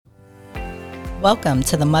Welcome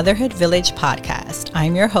to the Motherhood Village podcast.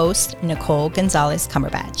 I'm your host, Nicole Gonzalez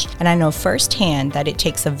Cumberbatch, and I know firsthand that it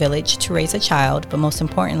takes a village to raise a child, but most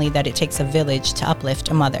importantly, that it takes a village to uplift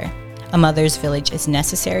a mother. A mother's village is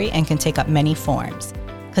necessary and can take up many forms.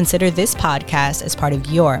 Consider this podcast as part of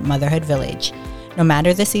your motherhood village. No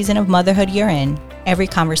matter the season of motherhood you're in, every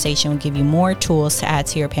conversation will give you more tools to add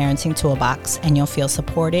to your parenting toolbox, and you'll feel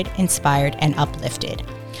supported, inspired, and uplifted.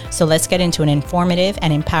 So let's get into an informative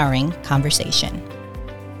and empowering conversation.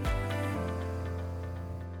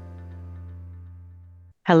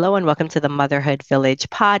 Hello and welcome to the Motherhood Village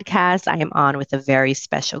podcast. I am on with a very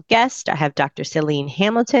special guest. I have Dr. Celine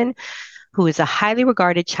Hamilton, who is a highly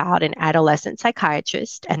regarded child and adolescent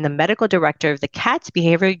psychiatrist and the medical director of the CATS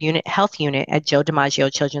Behavioral Unit Health Unit at Joe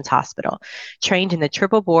DiMaggio Children's Hospital. Trained in the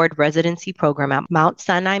Triple Board Residency Program at Mount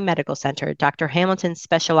Sinai Medical Center, Dr. Hamilton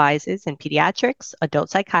specializes in pediatrics, adult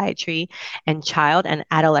psychiatry, and child and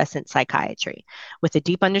adolescent psychiatry, with a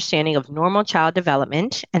deep understanding of normal child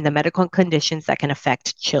development and the medical conditions that can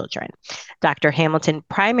affect children. Dr. Hamilton's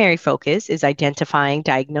primary focus is identifying,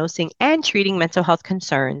 diagnosing, and treating mental health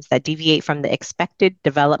concerns that deviate from the expected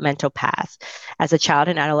developmental path. As a child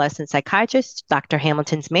and adolescent psychiatrist, Dr.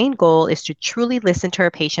 Hamilton's main goal is to truly listen to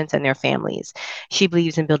her patients and their families. She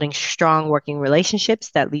believes in building strong working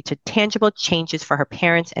relationships that lead to tangible changes for her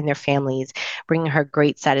parents and their families, bringing her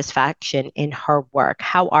great satisfaction in her work.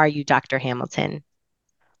 How are you, Dr. Hamilton?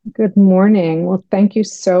 Good morning. Well, thank you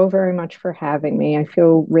so very much for having me. I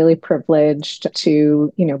feel really privileged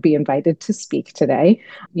to, be invited to speak today.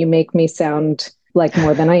 You make me sound like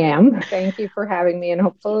more than I am. Thank you for having me. And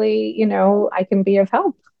hopefully, I can be of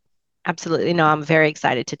help. Absolutely. No, I'm very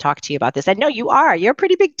excited to talk to you about this. I know you are. You're a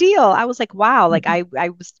pretty big deal. I was like, wow, I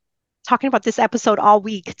was talking about this episode all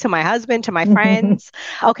week to my husband, to my friends.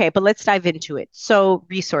 Okay, but let's dive into it. So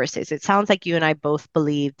resources. It sounds like you and I both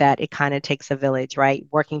believe that it kind of takes a village, right?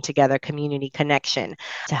 Working together, community connection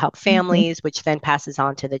to help families, which then passes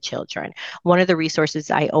on to the children. One of the resources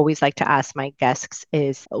I always like to ask my guests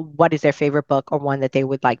is what is their favorite book or one that they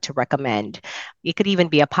would like to recommend? It could even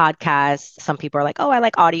be a podcast. Some people are like, oh, I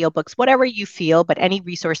like audiobooks, whatever you feel, but any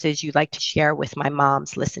resources you'd like to share with my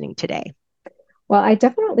moms listening today. Well, I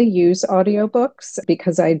definitely use audiobooks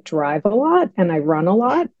because I drive a lot and I run a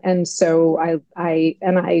lot. And so I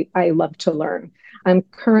love to learn. I'm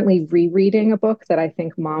currently rereading a book that I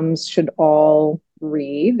think moms should all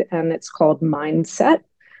read, and it's called Mindset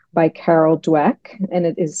by Carol Dweck. And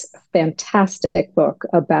it is a fantastic book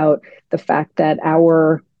about the fact that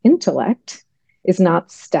our intellect is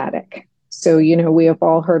not static. So, we have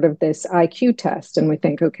all heard of this IQ test and we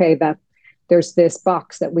think, okay, there's this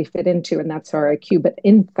box that we fit into and that's our IQ. But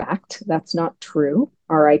in fact, that's not true.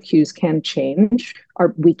 Our IQs can change,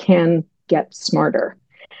 we can get smarter.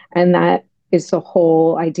 And that is the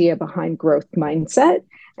whole idea behind growth mindset.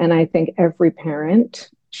 And I think every parent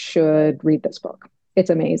should read this book. It's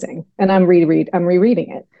amazing. And I'm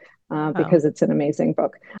rereading it because it's an amazing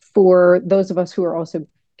book. For those of us who are also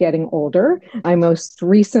getting older, I most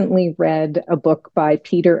recently read a book by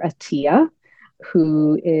Peter Attia,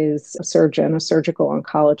 who is a surgeon, a surgical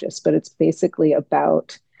oncologist, but it's basically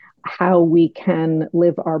about how we can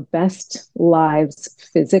live our best lives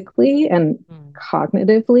physically and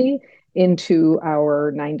cognitively into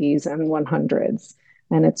our 90s and 100s.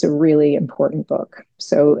 And it's a really important book.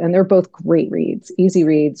 So, and they're both great reads, easy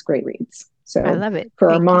reads, great reads. So I love it. For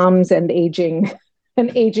our moms and aging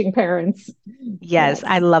parents. Yes,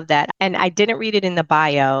 I love that. And I didn't read it in the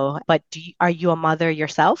bio, but are you a mother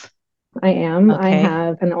yourself? I am. Okay. I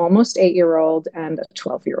have an almost 8-year-old and a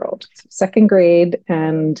 12-year-old, second grade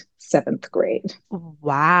and seventh grade.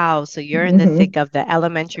 Wow. So you're in the thick of the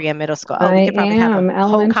elementary and middle school. We could probably have a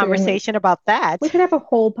whole conversation about that. We could have a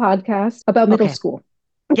whole podcast about middle school.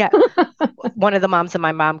 Yeah. One of the moms in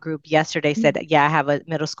my mom group yesterday said, yeah, I have a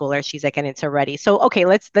middle schooler. She's like, and it's already. So, okay,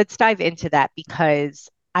 let's dive into that because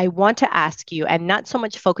I want to ask you, and not so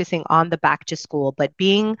much focusing on the back to school, but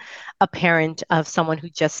being a parent of someone who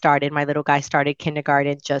just started, my little guy started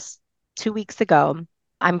kindergarten just 2 weeks ago.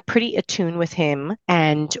 I'm pretty attuned with him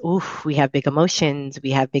and we have big emotions.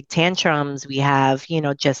 We have big tantrums. We have,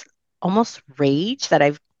 just almost rage that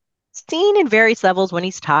I've seen in various levels when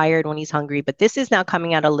he's tired, when he's hungry, but this is now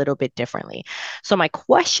coming out a little bit differently. So my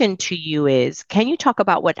question to you is, can you talk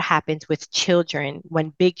about what happens with children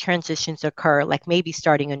when big transitions occur, like maybe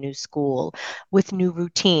starting a new school with new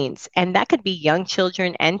routines? And that could be young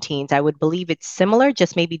children and teens. I would believe it's similar,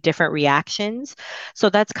 just maybe different reactions. So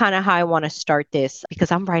that's kind of how I want to start this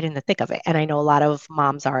because I'm right in the thick of it. And I know a lot of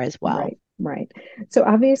moms are as well. Right. So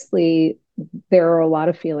obviously there are a lot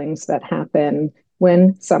of feelings that happen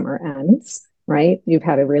when summer ends. right? You've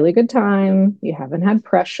had a really good time. You haven't had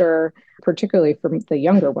pressure, particularly from the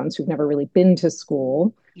younger ones who've never really been to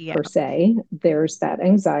school Yeah. per se. There's that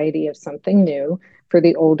anxiety of something new. For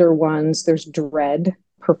the older ones, there's dread,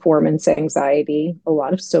 performance anxiety, a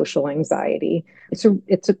lot of social anxiety.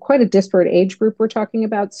 It's a quite a disparate age group we're talking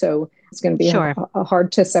about, so it's going to be Sure.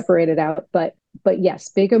 hard to separate it out. But yes,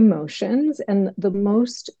 big emotions. And the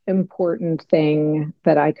most important thing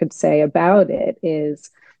that I could say about it is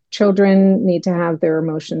children need to have their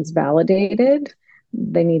emotions validated.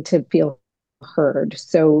 They need to feel heard.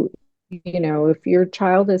 So, if your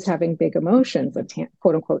child is having big emotions, a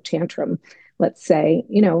quote unquote tantrum, let's say,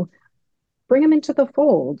 bring them into the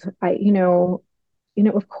fold.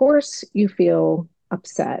 Of course you feel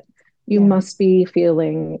upset. You Yeah. must be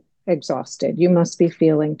feeling exhausted. You must be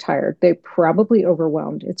feeling tired. They're probably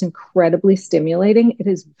overwhelmed. It's incredibly stimulating. It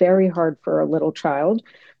is very hard for a little child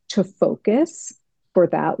to focus for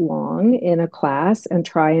that long in a class and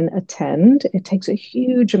try and attend. It takes a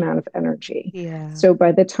huge amount of energy. Yeah. So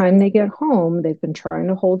by the time they get home, they've been trying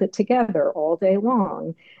to hold it together all day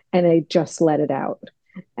long and they just let it out.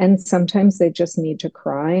 And sometimes they just need to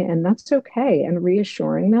cry, and that's okay. And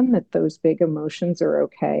reassuring them that those big emotions are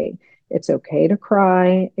okay. It's okay to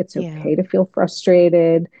cry. It's Yeah. okay to feel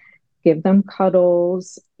frustrated. Give them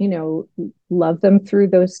cuddles, love them through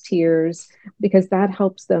those tears because that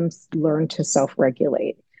helps them learn to self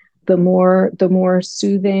regulate. The more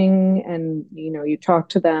soothing and you talk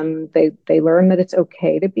to them, they learn that it's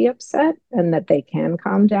okay to be upset and that they can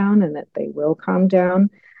calm down and that they will calm down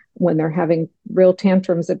when they're having real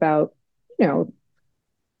tantrums about you know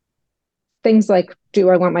things like, do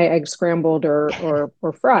I want my eggs scrambled or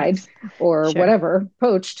fried Yes. or Sure. whatever,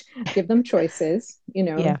 poached? Give them choices.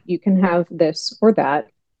 Yeah. You can have this or that.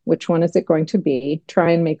 Which one is it going to be?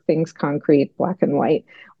 Try and make things concrete, black and white.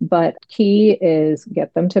 But key is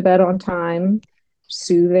get them to bed on time,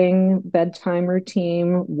 soothing bedtime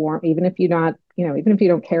routine, warm, even if you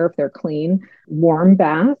don't care if they're clean, warm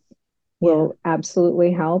bath Yeah. will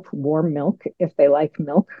absolutely help. Warm milk if they like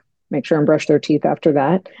milk. Make sure and brush their teeth after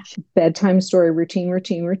that. Bedtime story routine,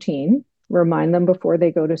 routine, routine. Remind them before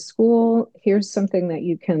they go to school. Here's something that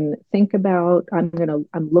you can think about. I'm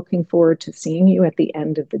looking forward to seeing you at the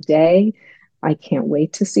end of the day. I can't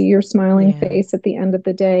wait to see your smiling Yeah. face at the end of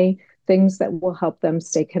the day. Things that will help them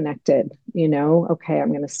stay connected. Okay, I'm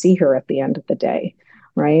going to see her at the end of the day,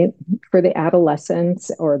 right? For the adolescents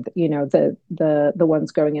or the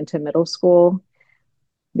ones going into middle school,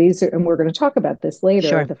 these are, and we're going to talk about this later,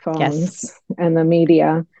 Sure. the Yes. phones and the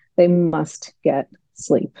media, they must get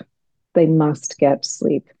sleep. They must get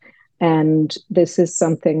sleep. And this is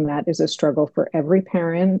something that is a struggle for every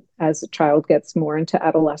parent. As a child gets more into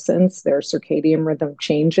adolescence, their circadian rhythm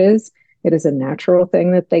changes. It is a natural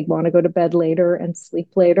thing that they want to go to bed later and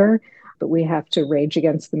sleep later, but we have to rage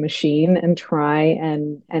against the machine and try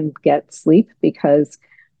and get sleep because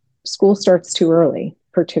school starts too early,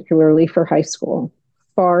 particularly for high school,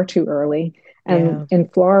 far too early. And Yeah. in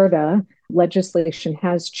Florida, legislation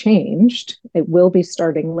has changed. It will be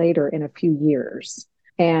starting later in a few years.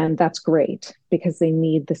 And that's great because they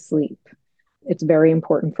need the sleep. It's very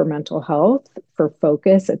important for mental health, for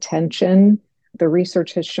focus, attention. The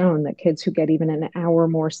research has shown that kids who get even an hour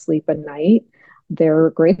more sleep a night,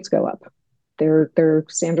 their grades go up, their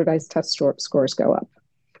standardized test scores go up,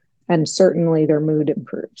 and certainly their mood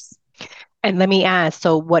improves. And let me ask,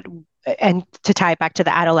 so what, and to tie it back to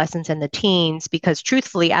the adolescents and the teens, because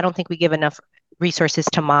truthfully, I don't think we give enough resources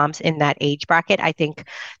to moms in that age bracket. I think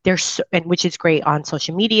there's, and which is great on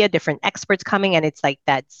social media, different experts coming, and it's like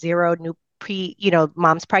that zero new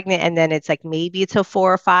mom's pregnant, and then it's like maybe it's a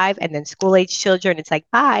 4 or 5, and then school age children, it's like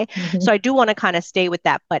bye. Mm-hmm. So I do want to kind of stay with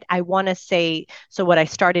that, but I want to say, so what I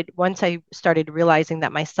started, once I started realizing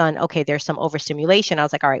that my son, okay, there's some overstimulation, I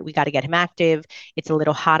was like, all right, we got to get him active. It's a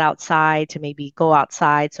little hot outside to maybe go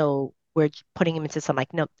outside. So we're putting him into some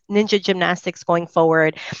like no, ninja gymnastics going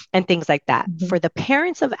forward and things like that. Mm-hmm. For the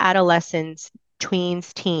parents of adolescents,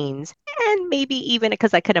 tweens, teens, and maybe even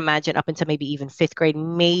because I could imagine up until maybe even fifth grade,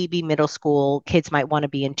 maybe middle school, kids might want to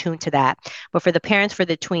be in tune to that. But for the parents, for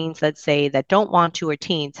the tweens, let's say that don't want to, or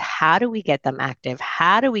teens, how do we get them active?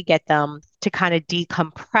 How do we get them to kind of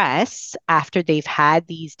decompress after they've had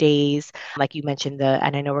these days? Like you mentioned,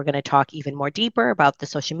 and I know we're going to talk even more deeper about the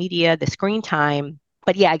social media, the screen time.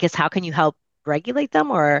 But yeah, I guess how can you help regulate them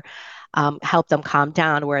or help them calm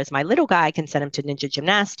down? Whereas my little guy can send him to ninja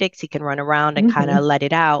gymnastics, he can run around and kind of Mm-hmm. let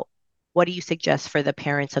it out. What do you suggest for the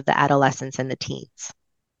parents of the adolescents and the teens?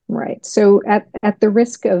 Right. So at the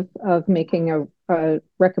risk of making a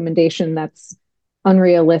recommendation that's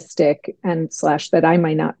unrealistic and slash that I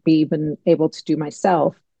might not be even able to do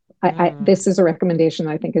myself, Mm, this is a recommendation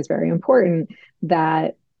that I think is very important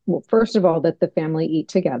that, well, first of all, that the family eat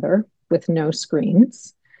together with no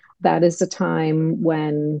screens. That is a time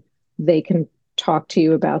when they can talk to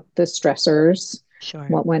you about the stressors, sure.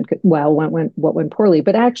 what went well, what went poorly.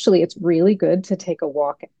 But actually, it's really good to take a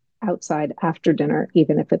walk outside after dinner,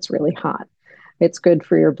 even if it's really hot. It's good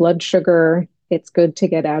for your blood sugar. It's good to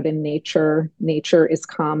get out in nature. Nature is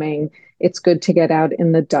calming. It's good to get out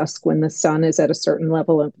in the dusk when the sun is at a certain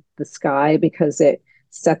level of the sky because it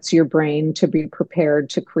sets your brain to be prepared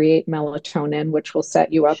to create melatonin, which will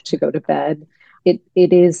set you up to Sure. go to bed. It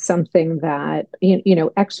is something that,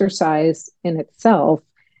 exercise in itself,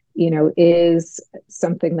 is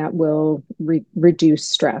something that will reduce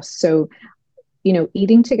stress. So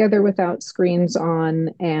eating together without screens on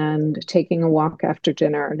and taking a walk after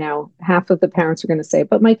dinner. Now, half of the parents are going to say,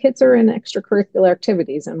 but my kids are in extracurricular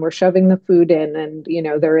activities and we're shoving the food in and,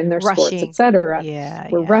 they're in their sports, Rushing. etc. Yeah,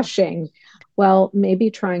 We're yeah. rushing. Well, maybe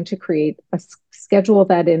trying to create schedule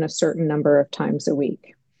that in a certain number of times a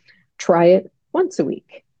week. Try it once a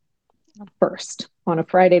week first on a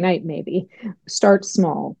Friday night, maybe. Start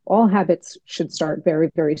small. All habits should start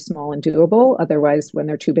very, very small and doable. Otherwise, when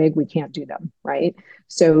they're too big, we can't do them, right?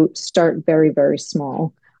 So start very, very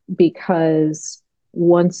small because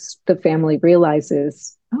once the family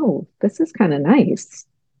realizes, oh, this is kind of nice,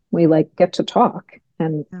 we like get to talk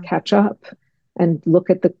and Yeah. catch up and look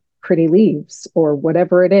at the pretty leaves or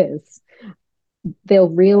whatever it is, they'll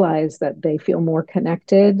realize that they feel more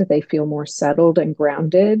connected, they feel more settled and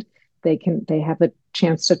grounded. They have a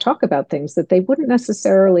chance to talk about things that they wouldn't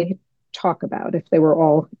necessarily talk about if they were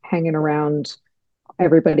all hanging around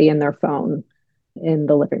everybody in their phone in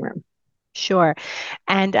the living room. Sure.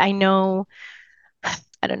 And I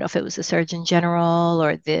don't know if it was the Surgeon General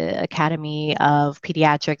or the Academy of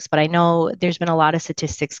Pediatrics, but I know there's been a lot of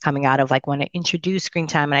statistics coming out of like when it introduced screen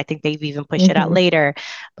time, and I think they've even pushed it out Mm-hmm, later.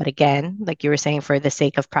 But again, like you were saying, for the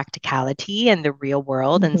sake of practicality and the real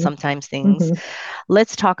world, and mm-hmm, sometimes things, mm-hmm.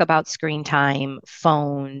 let's talk about screen time,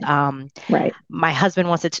 phone. Right. My husband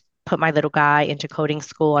wants to put my little guy into coding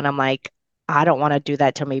school, and I'm like, I don't want to do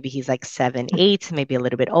that till maybe he's like 7, 8, maybe a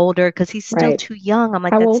little bit older because he's still Right. too young. I'm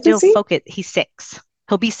like, How that's old still is he? focus. He's 6.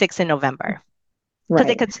 He'll be 6 in November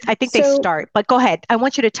because Right. I think they So, start. But go ahead. I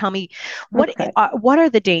want you to tell me okay. what are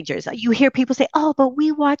the dangers? You hear people say, "Oh, but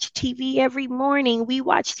we watch TV every morning. We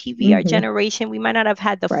watch TV. Our Mm-hmm. generation. We might not have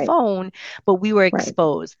had the Right. phone, but we were Right.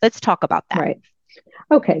 exposed." Let's talk about that. Right.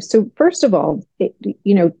 Okay, so first of all,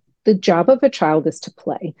 the job of a child is to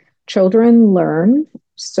play. Children learn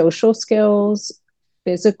social skills,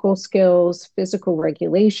 physical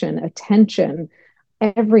regulation, attention,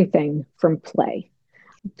 everything from play.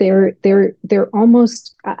 They're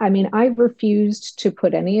almost, I mean, I refused to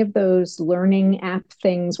put any of those learning app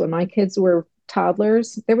things when my kids were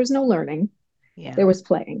toddlers. There was no learning, there Yeah. was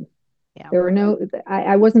playing. Yeah. There were no,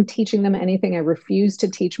 I wasn't teaching them anything. I refused to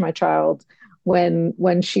teach my child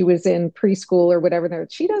when she was in preschool or whatever.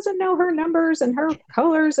 She doesn't know her numbers and her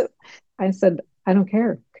colors. I said, I don't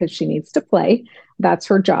care because she needs to play. That's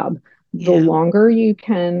her job. The Yeah. longer you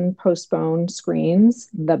can postpone screens,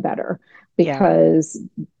 the better, Yeah. because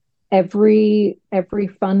every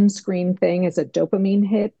fun screen thing is a dopamine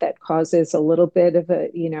hit that causes a little bit of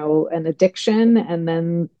an addiction, and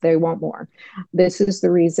then they want more. This is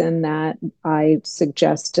the reason that I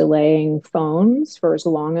suggest delaying phones for as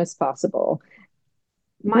long as possible.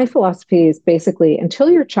 My philosophy is basically until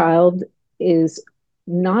your child is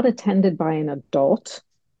not attended by an adult,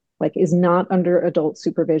 like is not under adult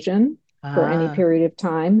supervision for any Ah, period of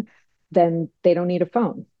time, then they don't need a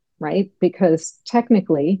phone, right? Because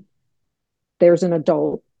technically there's an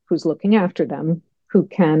adult who's looking after them who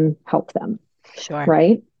can help them, sure.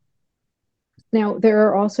 right? Now, there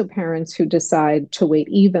are also parents who decide to wait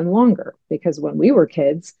even longer because when we were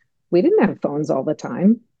kids, we didn't have phones all the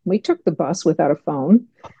time. We took the bus without a phone,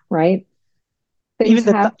 right? Things Even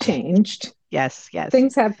the have changed. yes, yes.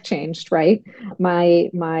 Things have changed, right? My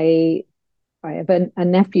I have a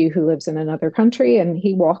nephew who lives in another country and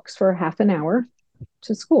he walks for half an hour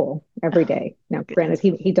to school every Oh, day. Now, granted,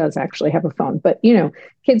 goodness. he does actually have a phone, but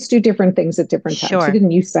kids do different things at different times. He Sure.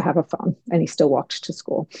 didn't used to have a phone and he still walked to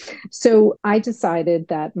school. So I decided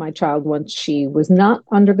that my child, once she was not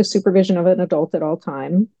under the supervision of an adult at all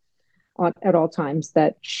times,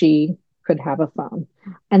 that she could have a phone.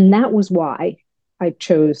 And that was why I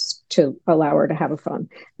chose to allow her to have a phone.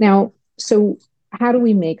 Now, so how do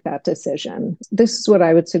we make that decision? This is what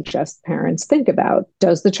I would suggest parents think about.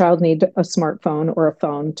 Does the child need a smartphone or a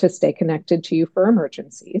phone to stay connected to you for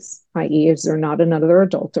emergencies? I.e., is there not another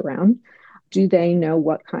adult around? Do they know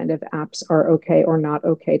what kind of apps are okay or not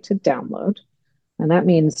okay to download? And that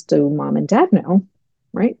means, do mom and dad know?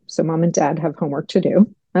 Right. So mom and dad have homework to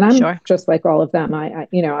do. And I'm Sure. just like all of them. I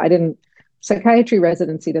didn't, psychiatry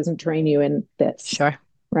residency doesn't train you in this, Sure.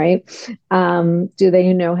 right? Do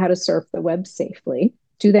they know how to surf the web safely?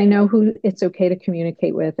 Do they know who it's okay to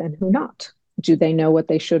communicate with and who not? Do they know what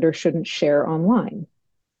they should or shouldn't share online?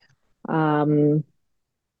 Um,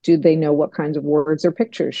 do they know what kinds of words or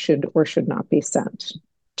pictures should or should not be sent?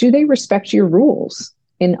 Do they respect your rules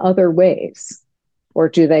in other ways? Or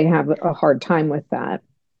do they have a hard time with that?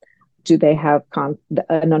 Do they have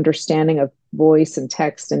an understanding of voice and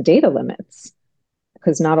text and data limits?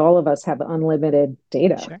 Because not all of us have unlimited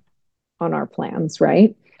data Sure. on our plans,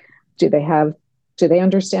 right? Do they have do they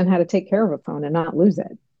understand how to take care of a phone and not lose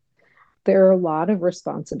it? There are a lot of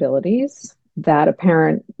responsibilities that a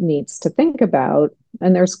parent needs to think about,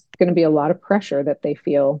 and there's going to be a lot of pressure that they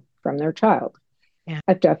feel from their child. Yeah.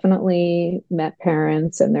 I've definitely met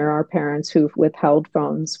parents, and there are parents who've withheld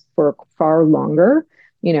phones for far longer,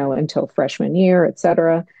 until freshman year, et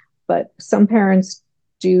cetera. But some parents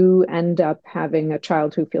do end up having a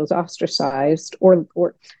child who feels ostracized, or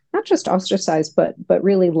not just ostracized, but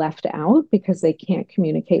really left out because they can't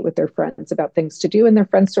communicate with their friends about things to do, and their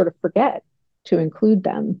friends sort of forget to include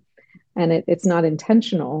them. And it's not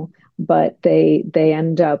intentional, but they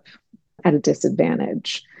end up at a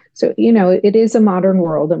disadvantage. So, it is a modern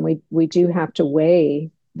world, and we do have to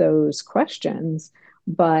weigh those questions,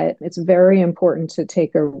 but it's very important to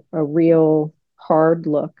take a real hard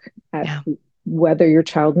look at Yeah. whether your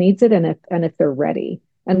child needs it, and if they're ready,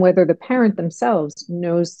 and whether the parent themselves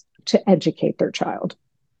knows to educate their child.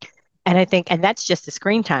 And I think, and that's just the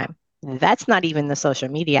screen time. That's not even the social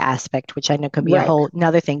media aspect, which I know could be a Right. whole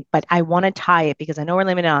another thing, but I want to tie it because I know we're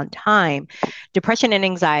limited on time. Depression and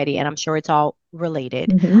anxiety, and I'm sure it's all related,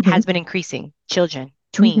 Mm-hmm, has been increasing. Children,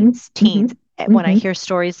 mm-hmm, tweens, mm-hmm, teens. When I mm-hmm, hear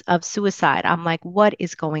stories of suicide, I'm like, what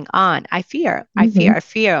is going on? I fear, I fear, mm-hmm. I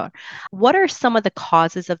fear. What are some of the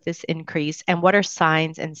causes of this increase, and what are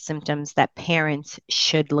signs and symptoms that parents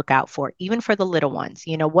should look out for, even for the little ones?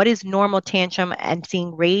 What is normal tantrum and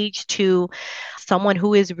seeing rage to someone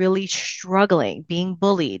who is really struggling, being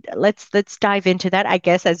bullied? Let's dive into that, I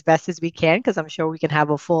guess, as best as we can, because I'm sure we can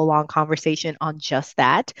have a full long conversation on just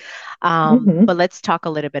that. Mm-hmm. But let's talk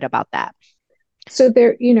a little bit about that. So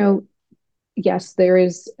there, yes, there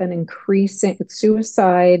is an increasing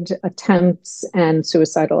suicide attempts, and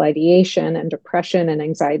suicidal ideation and depression and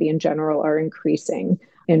anxiety in general are increasing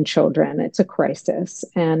in children. It's a crisis.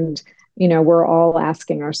 And, we're all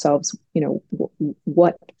asking ourselves,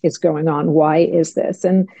 what is going on? Why is this?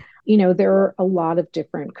 And, there are a lot of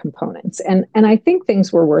different components. And I think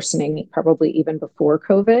things were worsening probably even before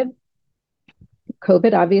COVID.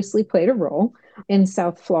 COVID obviously played a role. In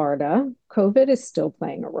South Florida, COVID is still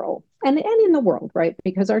playing a role. And in the world, right?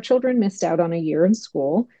 Because our children missed out on a year in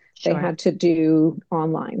school. They Sure. had to do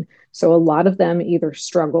online. So a lot of them either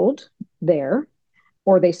struggled there,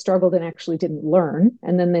 or they struggled and actually didn't learn.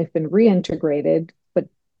 And then they've been reintegrated, but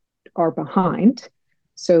are behind.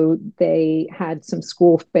 So they had some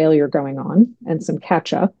school failure going on and some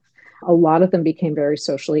catch up. A lot of them became very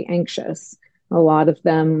socially anxious. A lot of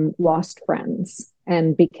them lost friends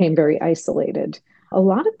and became very isolated. A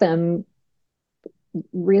lot of them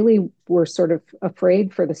really were sort of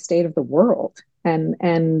afraid for the state of the world,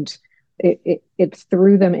 and it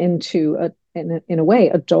threw them into in a way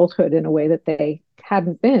adulthood in a way that they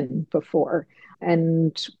hadn't been before,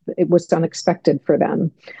 and it was unexpected for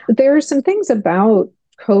them. There are some things about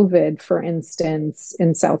COVID, for instance,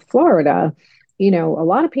 in South Florida. A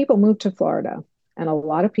lot of people moved to Florida, and a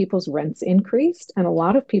lot of people's rents increased, and a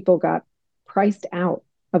lot of people got priced out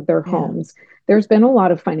of their Yeah. homes. There's been a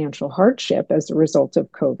lot of financial hardship as a result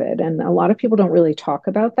of COVID. And a lot of people don't really talk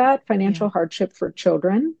about that. Yeah. Financial hardship for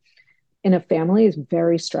children in a family is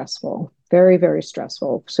very stressful, very, very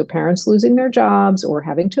stressful. So parents losing their jobs or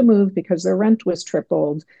having to move because their rent was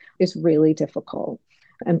tripled is really difficult.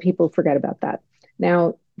 And people forget about that.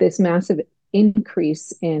 Now, this massive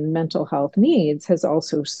increase in mental health needs has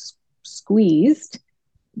also squeezed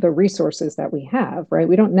the resources that we have, right?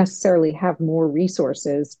 We don't necessarily have more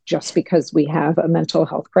resources just because we have a mental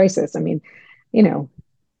health crisis. I mean, you know,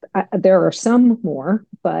 there are some more,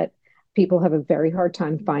 but people have a very hard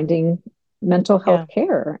time finding mental Yeah. health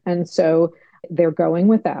care. And so they're going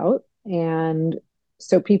without. And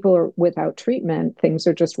so people are without treatment, things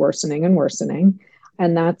are just worsening and worsening.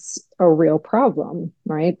 And that's a real problem,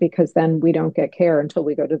 right? Because then we don't get care until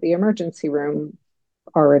we go to the emergency room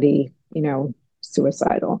already,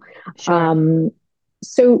 suicidal. Sure. Um,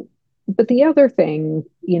 so, but the other thing,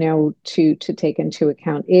 to take into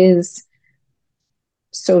account is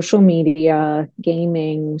social media,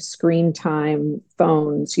 gaming, screen time,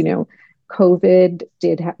 phones, COVID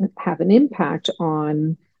did have an impact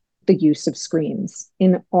on the use of screens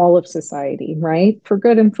in all of society, right? For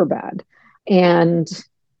good and for bad. And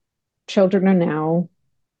children are now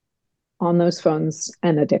on those phones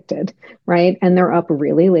and addicted, right? And they're up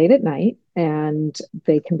really late at night and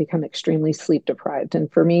they can become extremely sleep deprived. And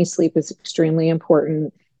for me, sleep is extremely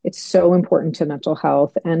important. It's so important to mental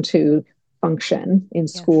health and to function in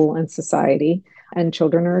Yes. school and society. And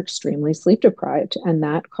children are extremely sleep deprived, and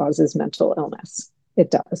that causes mental illness.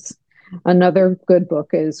 It does. Another good book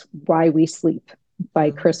is Why We Sleep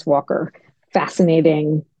by Mm. Chris Walker.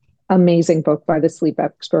 Fascinating, amazing book by the sleep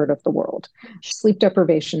expert of the world. Sleep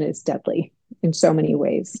deprivation is deadly in so many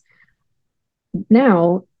ways.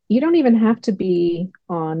 Now, you don't even have to be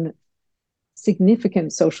on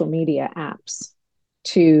significant social media apps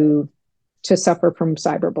to to suffer from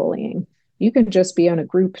cyberbullying. You can just be on a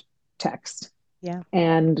group text Yeah.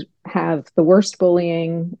 and have the worst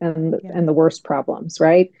bullying Yeah. and the worst problems,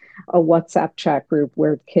 right? A WhatsApp chat group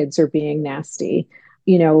where kids are being nasty,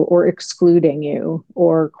 or excluding you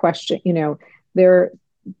or they're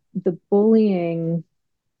the bullying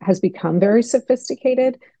has become very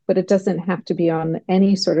sophisticated, but it doesn't have to be on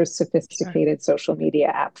any sort of Sure. sophisticated social media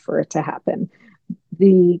app for it to happen.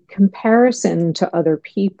 The comparison to other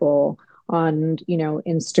people on,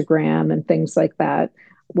 Instagram and things like that,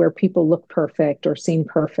 where people look perfect or seem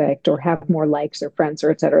perfect or have more likes or friends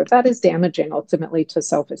or et cetera, that is damaging ultimately to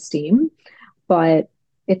self-esteem. But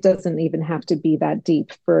it doesn't even have to be that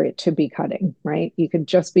deep for it to be cutting, right? You could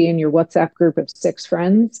just be in your WhatsApp group of 6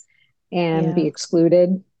 friends and be Yeah.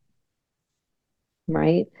 excluded,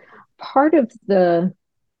 right? Part of the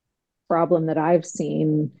problem that I've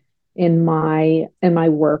seen in my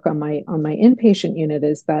work on my inpatient unit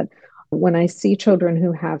is that when I see children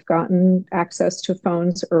who have gotten access to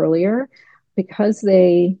phones earlier, because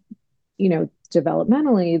they,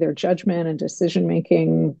 developmentally, their judgment and decision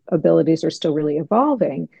making abilities are still really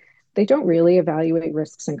evolving, they don't really evaluate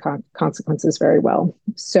risks and consequences very well.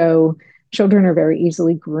 So children are very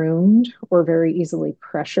easily groomed or very easily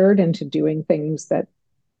pressured into doing things that,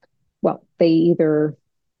 well, they either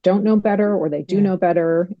don't know better or they do Yeah. know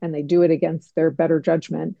better and they do it against their better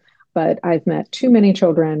judgment. But I've met too many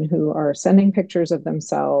children who are sending pictures of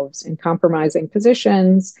themselves in compromising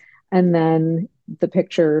positions, and then the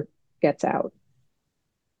picture gets out.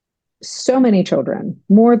 So many children,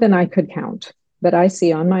 more than I could count, that I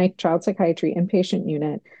see on my child psychiatry inpatient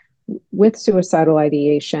unit with suicidal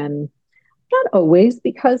ideation. Not always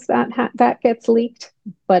because that gets leaked,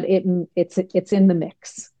 but it's in the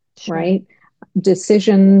mix, Sure. right?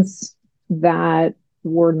 Decisions that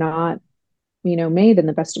were not, made in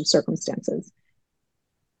the best of circumstances.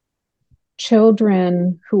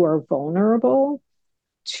 Children who are vulnerable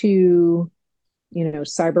to,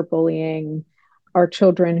 cyberbullying are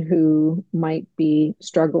children who might be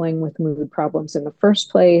struggling with mood problems in the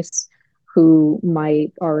first place, who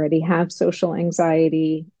might already have social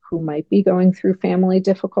anxiety, who might be going through family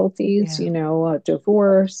difficulties, Yeah. a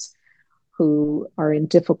divorce, who are in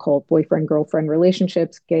difficult boyfriend girlfriend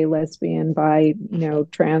relationships, gay, lesbian, bi,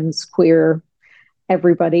 trans, queer,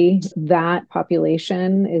 everybody. That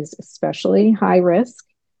population is especially high risk.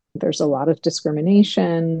 There's a lot of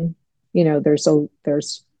discrimination.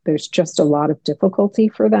 There's just a lot of difficulty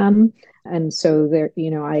for them, and so there.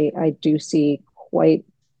 I do see quite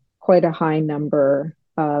a high number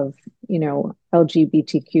of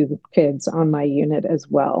LGBTQ kids on my unit as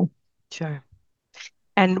well. Sure.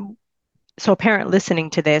 And so a parent listening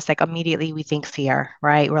to this, like immediately we think fear,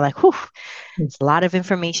 right? We're like, whew, it's a lot of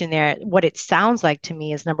information there. What it sounds like to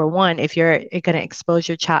me is number one, if you're going to expose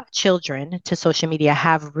your children to social media,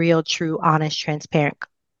 have real, true, honest, transparent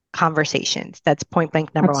conversations. That's point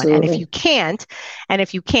blank number one. Absolutely. And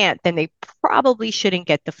if you can't, then they probably shouldn't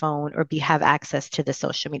get the phone or have access to the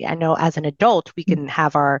social media. I know as an adult, we can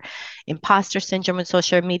have our imposter syndrome with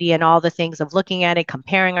social media and all the things of looking at it,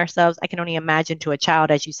 comparing ourselves. I can only imagine to a child,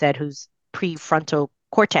 as you said, whose prefrontal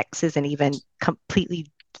cortex isn't even completely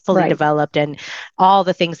fully Right. developed and all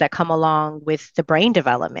the things that come along with the brain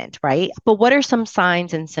development, right? But what are some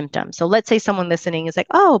signs and symptoms? So let's say someone listening is like,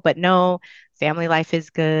 oh, but no, family life is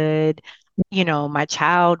good. My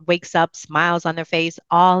child wakes up, smiles on their face,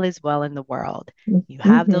 all is well in the world. You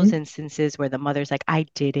have those Mm-hmm. instances where the mother's like, I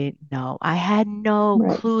didn't know. I had no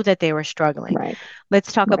Right. clue that they were struggling. Right.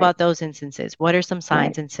 Let's talk Right. about those instances. What are some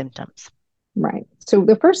signs Right. and symptoms? Right. So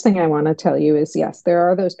the first thing I want to tell you is yes, there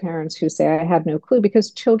are those parents who say, I had no clue,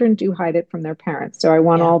 because children do hide it from their parents. So I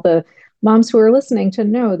want Yeah. all the moms who are listening to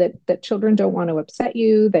know that children don't want to upset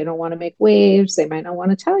you. They don't want to make waves. They might not want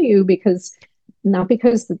to tell you because not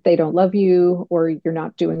because they don't love you or you're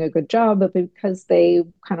not doing a good job, but because they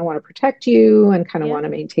kind of want to protect you and kind of Yeah. want to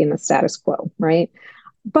maintain the status quo, right?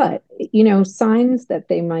 But, signs that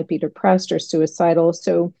they might be depressed or suicidal.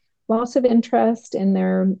 So, loss of interest in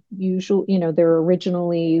their usual, their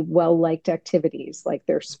originally well liked activities like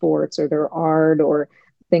their sports or their art or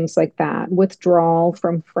things like that. Withdrawal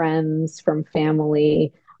from friends, from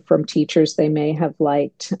family, from teachers they may have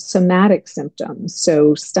liked. Somatic symptoms.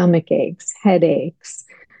 So, stomach aches, headaches,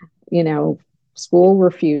 you know, school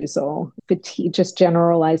refusal, fatigue, just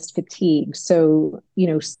generalized fatigue. So,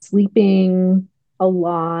 sleeping a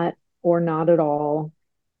lot or not at all,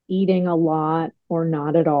 eating a lot or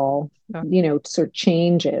not at all, Sure. sort of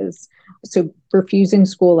changes. So, refusing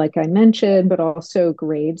school, like I mentioned, but also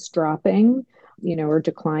grades dropping, or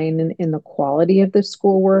decline in the quality of the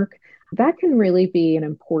schoolwork. That can really be an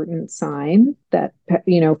important sign that,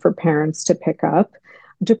 for parents to pick up.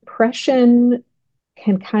 Depression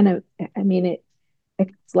can kind of, I mean,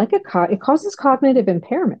 it's like it causes cognitive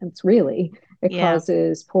impairments, really. It Yeah.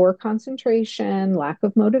 causes poor concentration, lack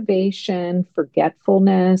of motivation,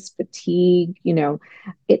 forgetfulness, fatigue.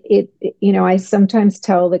 I sometimes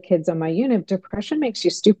tell the kids on my unit, depression makes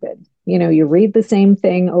you stupid. You read the same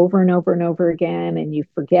thing over and over and over again and you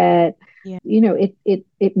forget. Yeah.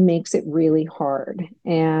 It makes it really hard.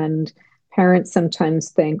 And parents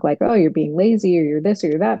sometimes think like, oh, you're being lazy or you're this or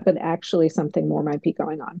you're that, but actually something more might be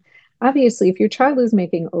going on. Obviously, if your child is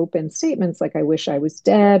making open statements like, I wish I was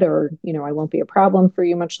dead, or, I won't be a problem for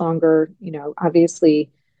you much longer, obviously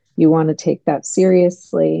you want to take that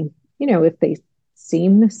seriously, if they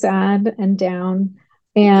seem sad and down.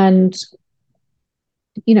 And,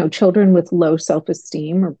 children with low self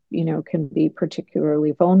esteem or, can be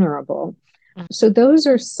particularly vulnerable. Mm. So those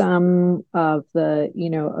are some of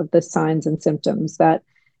the signs and symptoms that,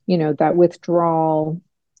 that withdrawal,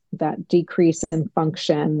 that decrease in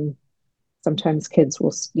function. Sometimes kids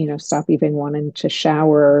will, stop even wanting to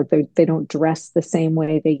shower. They don't dress the same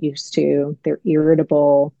way they used to. They're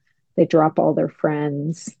irritable. They drop all their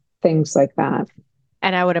friends, things like that.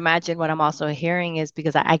 And I would imagine what I'm also hearing is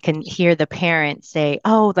because I can hear the parents say,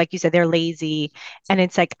 oh, like you said, they're lazy. And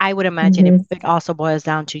it's like, I would imagine Mm-hmm. it also boils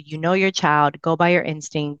down to, your child, go by your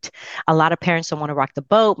instinct. A lot of parents don't want to rock the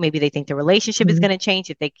boat. Maybe they think the relationship is Mm-hmm. going to change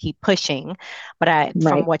if they keep pushing. But from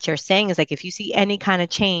Right, what you're saying is like, if you see any kind of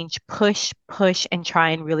change, push, push, and try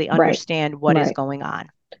and really right, understand what is right. going on.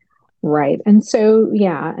 Right. And so,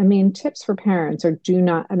 yeah, I mean, tips for parents are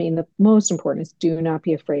the most important is do not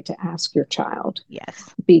be afraid to ask your child Yes.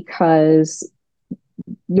 because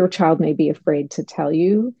your child may be afraid to tell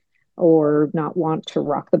you or not want to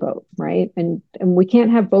rock the boat, right? And we can't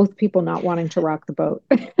have both people not wanting to rock the boat.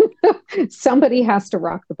 Somebody has to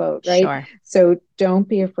rock the boat, right? Sure. So don't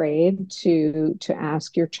be afraid to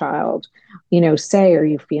ask your child, say, are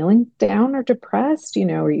you feeling down or depressed?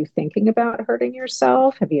 Are you thinking about hurting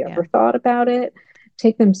yourself? Have you Yeah. ever thought about it?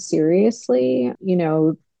 Take them seriously,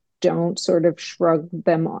 don't sort of shrug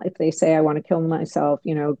them off. If they say, I want to kill myself,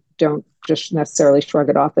 don't just necessarily shrug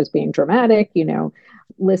it off as being dramatic,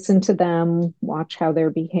 listen to them, watch how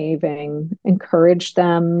they're behaving, encourage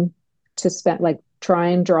them to spend, like, try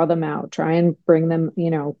and draw them out, try and bring them,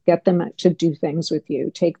 get them to do things with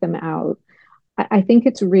you, take them out. I think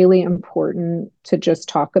it's really important to just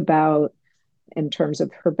talk about in terms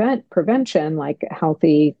of prevention, like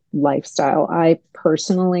healthy lifestyle. I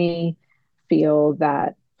personally feel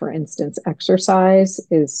that, for instance, exercise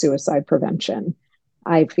is suicide prevention.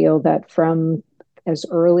 I feel that from as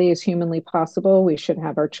early as humanly possible, we should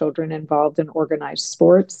have our children involved in organized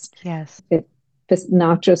sports. Yes. It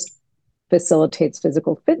not just facilitates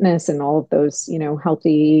physical fitness and all of those,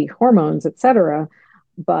 healthy hormones, et cetera,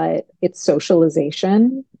 but it's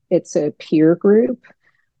socialization, it's a peer group,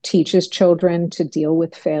 teaches children to deal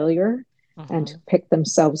with failure and to Hmm. pick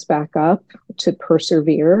themselves back up, to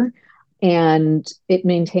persevere, and it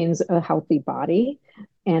maintains a healthy body.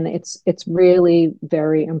 And it's really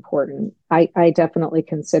very important. I definitely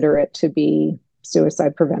consider it to be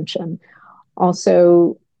suicide prevention.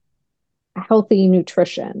 Also, healthy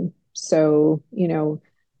nutrition. So,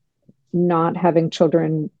 not having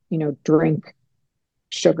children, drink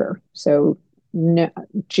sugar. So, no,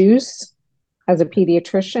 juice as a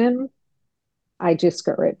pediatrician, I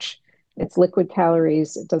discourage. It's liquid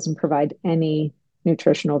calories. It doesn't provide any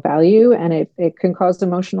nutritional value and it can cause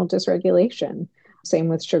emotional dysregulation. Same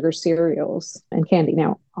with sugar cereals and candy.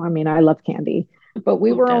 Now, I mean, I love candy, but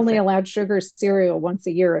we Who were only doesn't? allowed sugar cereal once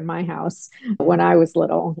a year in my house Yeah. when I was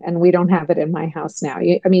little, and we don't have it in my house now.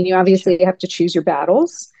 You Sure. obviously have to choose your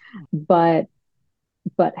battles, but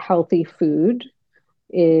healthy food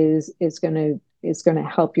is going to is going to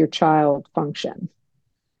help your child function.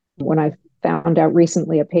 When I found out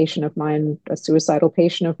recently a suicidal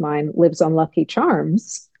patient of mine lives on Lucky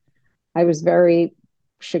Charms, I was very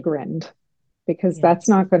chagrined because that's Yes,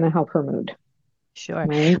 not going to help her mood, sure.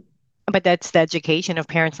 right? But that's the education of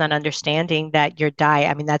parents not understanding that your diet,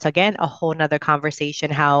 I mean, that's again a whole nother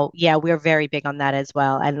conversation. How, yeah, we're very big on that as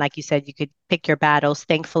well. And like you said, you could pick your battles.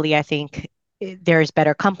 Thankfully, I think there's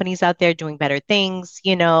better companies out there doing better things.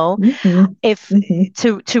 Mm-hmm. If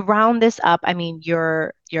Mm-hmm. to round this up, I mean,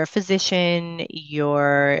 you're a physician,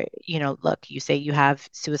 look, you say you have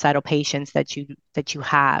suicidal patients that you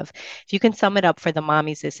have. If you can sum it up for the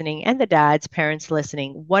mommies listening and the dads, parents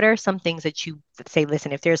listening, what are some things that you say,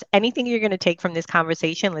 listen, if there's anything you're going to take from this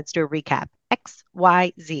conversation, let's do a recap. X,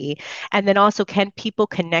 Y, Z. And then also, can people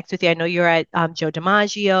connect with you? I know you're at Joe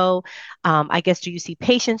DiMaggio. I guess, do you see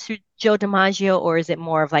patients through Joe DiMaggio, or is it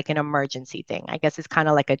more of like an emergency thing? I guess it's kind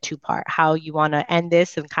of like a two-part, how you want to end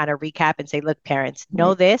this and kind of recap and say, look, parents, know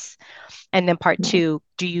Right, this. And then part right, two,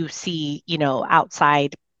 do you see,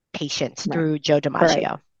 outside patients right, through Joe right.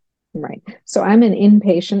 DiMaggio? Right. So I'm an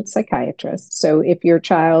inpatient psychiatrist. So if your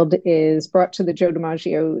child is brought to the Joe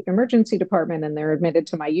DiMaggio emergency department and they're admitted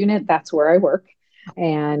to my unit, that's where I work.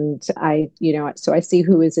 And so I see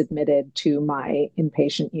who is admitted to my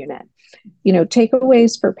inpatient unit.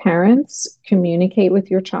 Takeaways for parents: communicate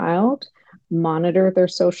with your child, monitor their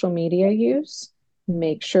social media use,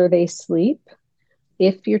 make sure they sleep.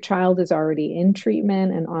 If your child is already in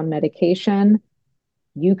treatment and on medication,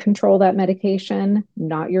 you control that medication,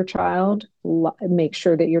 not your child. Make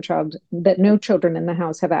sure that no children in the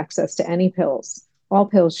house have access to any pills. All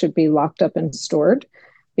pills should be locked up and stored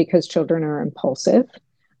because children are impulsive.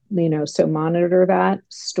 So monitor that,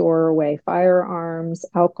 store away firearms,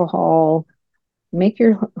 alcohol, make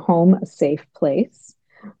your home a safe place.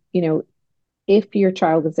 You know, if your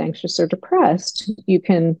child is anxious or depressed, you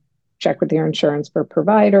can check with your insurance for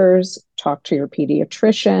providers, talk to your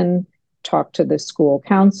pediatrician, talk to the school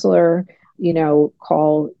counselor,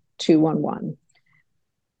 call 211.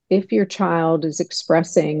 If your child is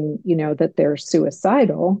expressing, that they're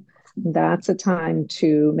suicidal, that's a time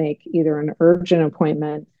to make either an urgent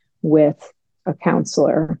appointment with a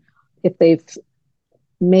counselor. If they've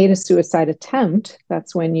made a suicide attempt,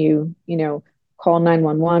 that's when call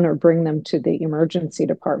 911 or bring them to the emergency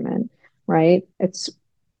department, right? It's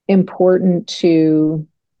important to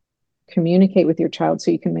communicate with your child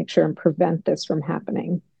so you can make sure and prevent this from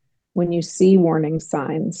happening. When you see warning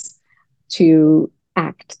signs, to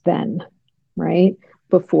act then, right?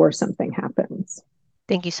 Before something happens.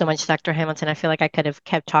 Thank you so much, Dr. Hamilton. I feel like I could have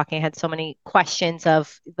kept talking. I had so many questions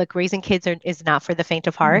of, look, raising kids is not for the faint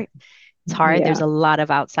of heart. It's hard. There's Yeah. a lot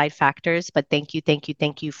of outside factors, but thank you, thank you,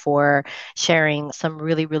 thank you for sharing some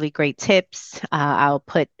really, really great tips. I'll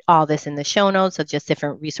put all this in the show notes of just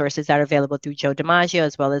different resources that are available through Joe DiMaggio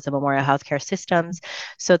as well as the Memorial Healthcare Systems.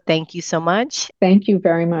 So thank you so much. Thank you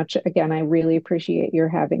very much. Again, I really appreciate your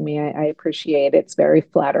having me. I appreciate it. It's very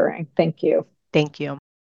flattering. Thank you. Thank you.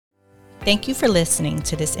 Thank you for listening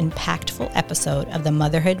to this impactful episode of the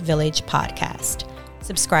Motherhood Village podcast.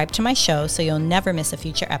 Subscribe to my show so you'll never miss a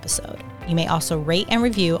future episode. You may also rate and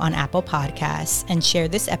review on Apple Podcasts and share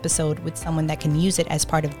this episode with someone that can use it as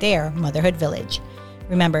part of their motherhood village.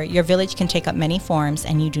 Remember, your village can take up many forms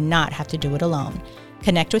and you do not have to do it alone.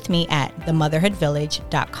 Connect with me at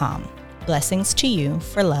themotherhoodvillage.com. Blessings to you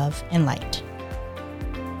for love and light.